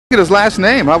Get his last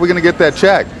name. How are we going to get that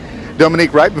check?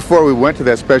 Dominique, right before we went to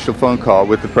that special phone call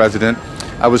with the president,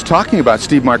 I was talking about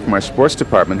Steve Mark from our sports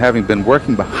department having been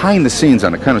working behind the scenes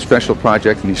on a kind of special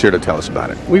project, and he's here to tell us about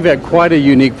it. We've had quite a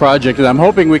unique project, and I'm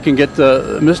hoping we can get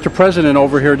Mr. President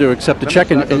over here to accept the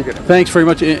check. And thanks very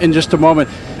much. In just a moment,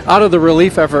 out of the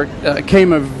relief effort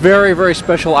came a very, very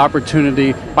special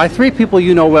opportunity by three people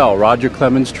you know well: Roger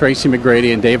Clemens, Tracy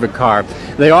McGrady, and David Carr.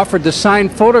 They offered to sign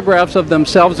photographs of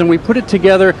themselves, and we put it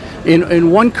together in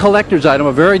one collector's item,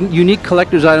 a very unique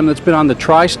collector's item that's been on the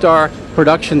TriStar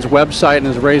Productions website and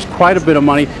has raised quite a bit of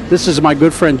money. This is my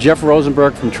good friend Jeff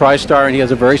Rosenberg from TriStar, and he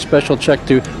has a very special check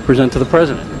to present to the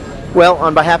president. Well,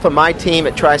 on behalf of my team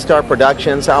at TriStar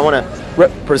Productions, I want to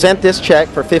present this check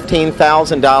for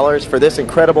 $15,000 for this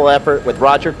incredible effort with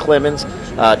Roger Clemens,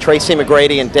 Tracy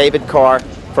McGrady, and David Carr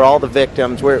for all the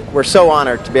victims. We're so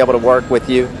honored to be able to work with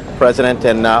you, President,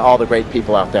 and all the great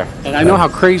people out there. And I know how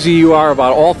crazy you are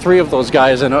about all three of those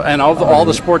guys and all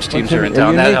the sports teams here in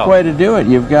town. It's a unique way to do it.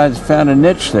 You guys found a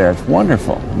niche there. It's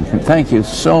wonderful. Thank you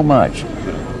so much.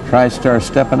 TriStar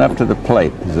stepping up to the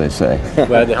plate, as they say.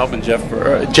 Glad to help. And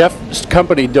Jeff's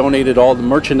company donated all the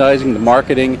merchandising, the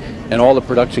marketing, and all the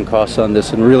production costs on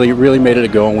this, and really made it a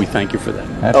go, and we thank you for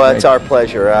that. That's our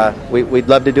pleasure. We'd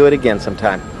love to do it again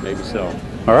sometime. Maybe so.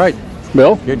 All right.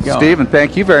 Bill? Good going. Steve, and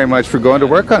thank you very much for going to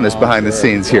work on this behind the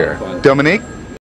scenes here. Dominique?